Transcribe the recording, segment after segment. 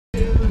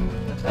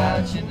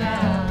about you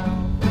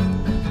now.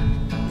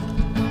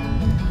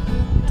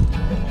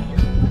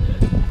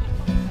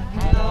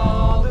 And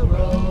all the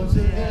roads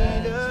that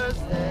lead us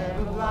there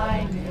are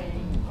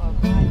blinding.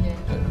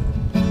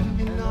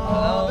 And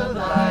all the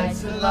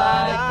lights that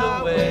light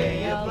the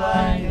way are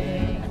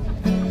blinding.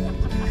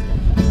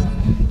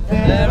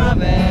 There are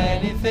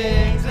many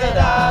things that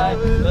I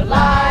would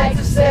like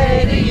to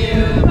say to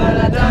you, but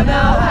I don't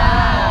know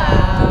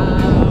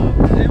how.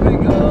 Here we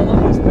go,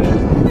 on this bit.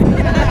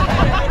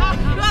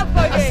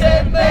 I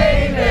said,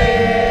 baby,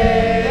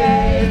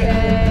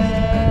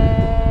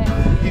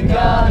 you're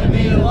gonna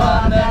be the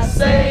one that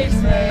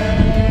saves me.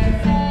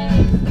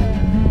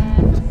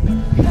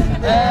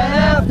 And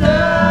after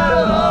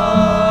all,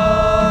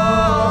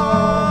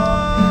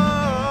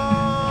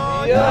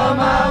 you're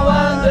my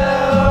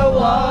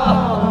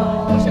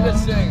Wonderwall. I should have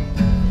sing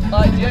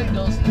like Jen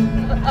does.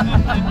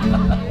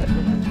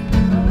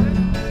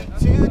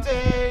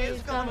 Today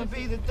is gonna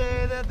be the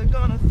day that they're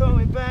gonna throw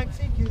it back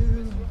to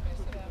you.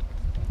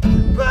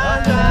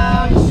 But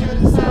now you should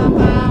have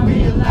somehow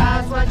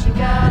realized what you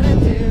gotta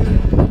do.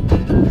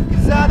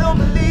 Cause I don't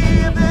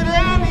believe that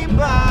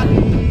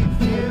anybody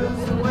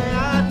feels the way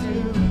I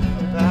do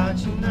about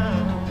you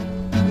now.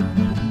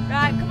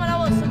 Right, come on, I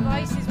want some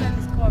voices when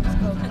this chorus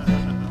comes.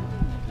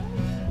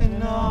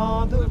 And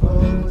all the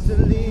roads that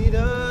lead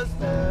us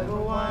that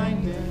are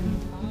winding.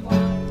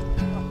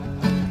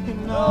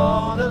 And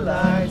all the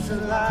lights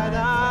that light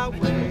our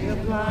way are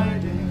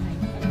blinding.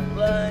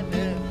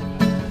 Blinding.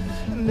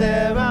 And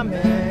there are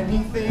many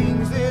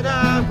things that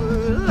I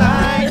would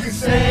like to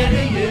say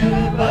to you,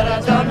 but I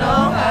don't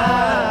know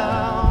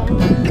how.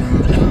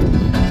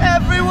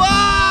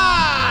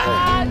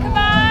 Everyone! Come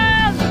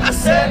on! I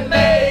said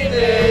maybe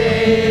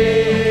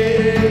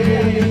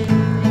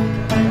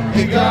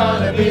you're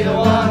gonna be the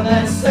one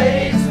that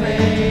saves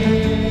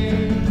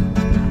me.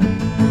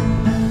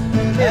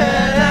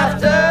 And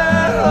after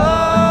all,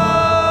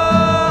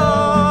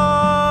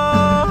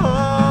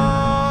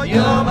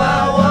 you're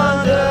my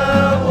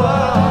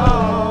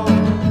Wonderwall.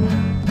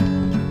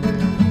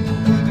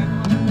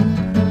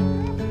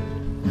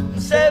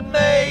 Said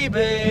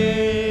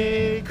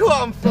maybe. Come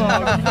on,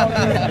 Frog.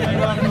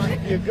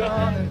 You're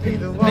gonna be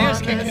the one that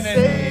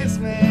saves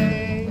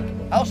me.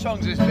 How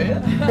strong's this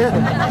beer?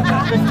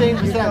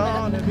 15%. You're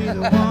gonna be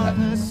the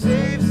one that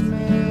saves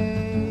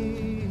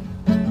me.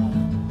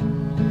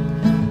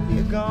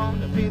 You're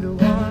gonna be the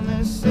one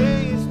that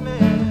saves me.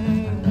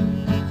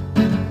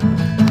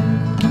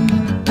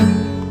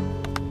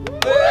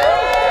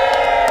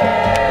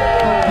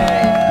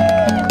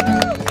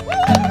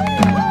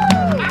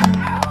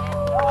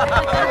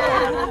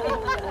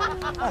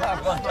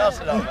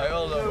 Fantastic, mate.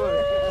 Well done.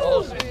 Awesome.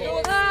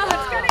 Oh,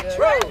 it's got it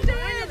trapped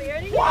earlier.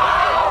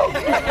 Wow!